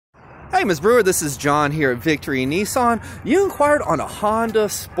Hey, Ms. Brewer, this is John here at Victory Nissan. You inquired on a Honda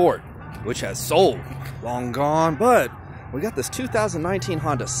Sport, which has sold, long gone, but we got this 2019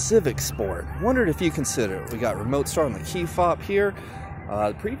 Honda Civic Sport. Wondered if you consider it. We got remote start on the key fob here.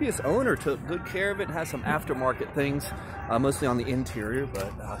 The previous owner took good care of it. It has some aftermarket things, mostly on the interior,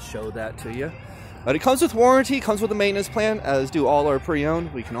 but I'll show that to you. But it comes with warranty, comes with a maintenance plan, as do all our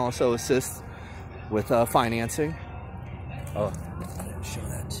pre-owned. We can also assist with financing. Oh, I didn't show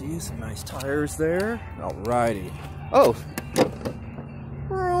that to you. Some nice tires there. Alrighty. Oh.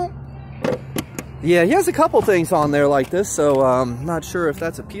 Yeah, he has a couple things on there like this, so I'm not sure if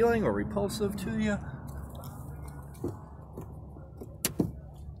that's appealing or repulsive to you.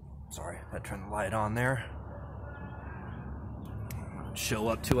 Sorry, I turned the light on there. Show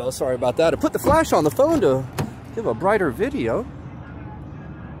up too well. Sorry about that. I put the flash on the phone to give a brighter video.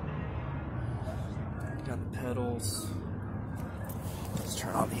 Got the pedals. Let's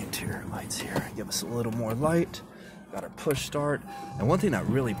turn on the interior lights here. Give us a little more light. Got our push start. And one thing that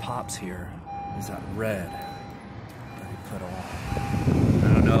really pops here is that red that we put on.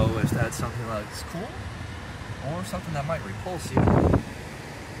 I don't know if that's something that's cool or something that might repulse you.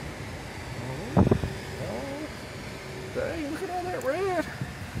 Dang, look at all that red.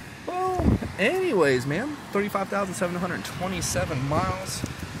 Boom. Anyways, man, 35,727 miles.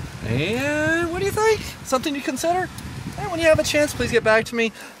 And what do you think? Something to consider? And when you have a chance, please get back to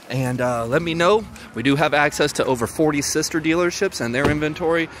me and let me know. We do have access to over 40 sister dealerships and their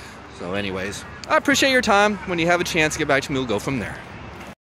inventory. So anyways, I appreciate your time. When you have a chance, get back to me. We'll go from there.